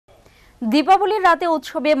দীপাবলির রাতে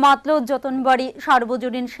উৎসবে মাতল যতনবাড়ি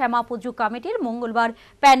সার্বজনীন শ্যামা পুজো কমিটির মঙ্গলবার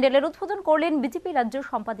প্যান্ডেলের উদ্বোধন করলেন বিজেপি রাজ্য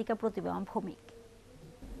সম্পাদিকা প্রতিমা ভৌমিক।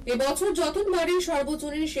 এবছর যতনবাড়ি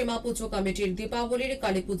সার্বজনীন শ্যামা পুজো কমিটির দীপাবলির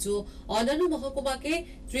কালী পুজো অন্যান্য মহকুমাকে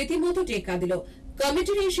রীতিমতো টেক্কা দিল।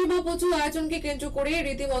 কমিটির এই শ্যামা পুজো আয়োজনকে কেন্দ্র করে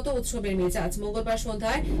রীতিমতো উৎসবের মেজাজ। মঙ্গলবার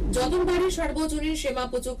সন্ধ্যায় যতনবাড়ি সার্বজনীন শ্যামা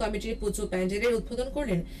পুজো কমিটির পুজো প্যান্ডেলের উদ্বোধন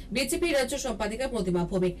করলেন বিজেপি রাজ্য সম্পাদিকা প্রতিমা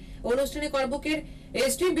ভৌমিক। অনুষ্ঠানে করবুকের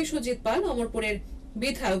এসডি বিশ্বজিৎ পাল, অমরপুরের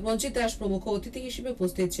বিধায়ক রঞ্জিত দাস প্রমুখ অতিথি হিসেবে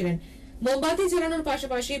উপস্থিত ছিলেন। মোমবাতি জ্বালানোর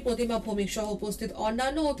পাশাপাশি প্রতিমা ভৌমিক সহ উপস্থিত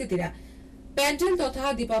অন্যান্য অতিথিরা প্যান্ডেল তথা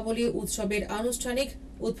দীপাবলি উৎসবের আনুষ্ঠানিক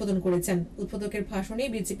উদ্বোধন করেছেন। উদ্বোধকের ভাষণে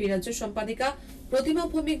বিজেপি রাজ্য সম্পাদিকা প্রতিমা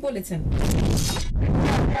ভৌমিক বলেছেন,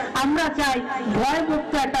 আমরা চাই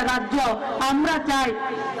ভয়মুক্ত একটা রাজ্য, আমরা চাই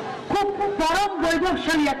খুব পরম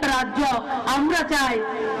বৈভবশালী একটা রাজ্য, আমরা চাই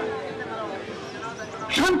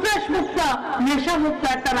সন্ত্রাস মুক্ত নেশামুক্ত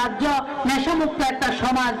একটা রাজ্য, নেশামুক্ত একটা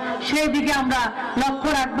সমাজ। সেই দিকে আমরা লক্ষ্য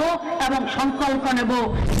রাখবো এবং সংকল্প নেব।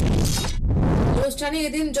 অনুষ্ঠানে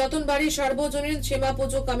এদিন যতনবাড়ি সার্বজনীন শ্যামা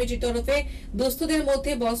পুজো কমিটির তরফে দুস্থদের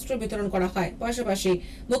মধ্যে বস্ত্র বিতরণ করা হয়। পাশাপাশি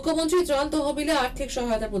মুখ্যমন্ত্রী ত্রাণ তহবিলে আর্থিক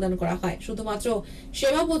সহায়তা প্রদান করা হয়। শুধুমাত্র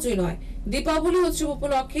শ্যামা পুজোই নয়, দীপাবলি উৎসব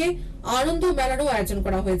উপলক্ষে আনন্দ মেলারও আয়োজন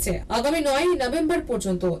করা হয়েছে। আগামী 9 নভেম্বর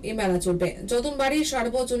পর্যন্ত এই মেলা চলবে। যতনবাড়ি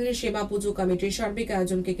সার্বজনীন শ্যামা পুজো কমিটির সার্বিক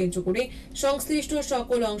আয়োজনকে কেন্দ্র করে সংশ্লিষ্ট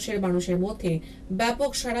সকল অংশের মানুষের মধ্যে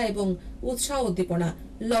ব্যাপক সাড়া এবং উৎসাহ উদ্দীপনা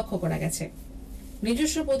লক্ষ্য করা গেছে।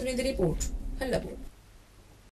 নিজস্ব প্রতিনিধি রিপোর্ট।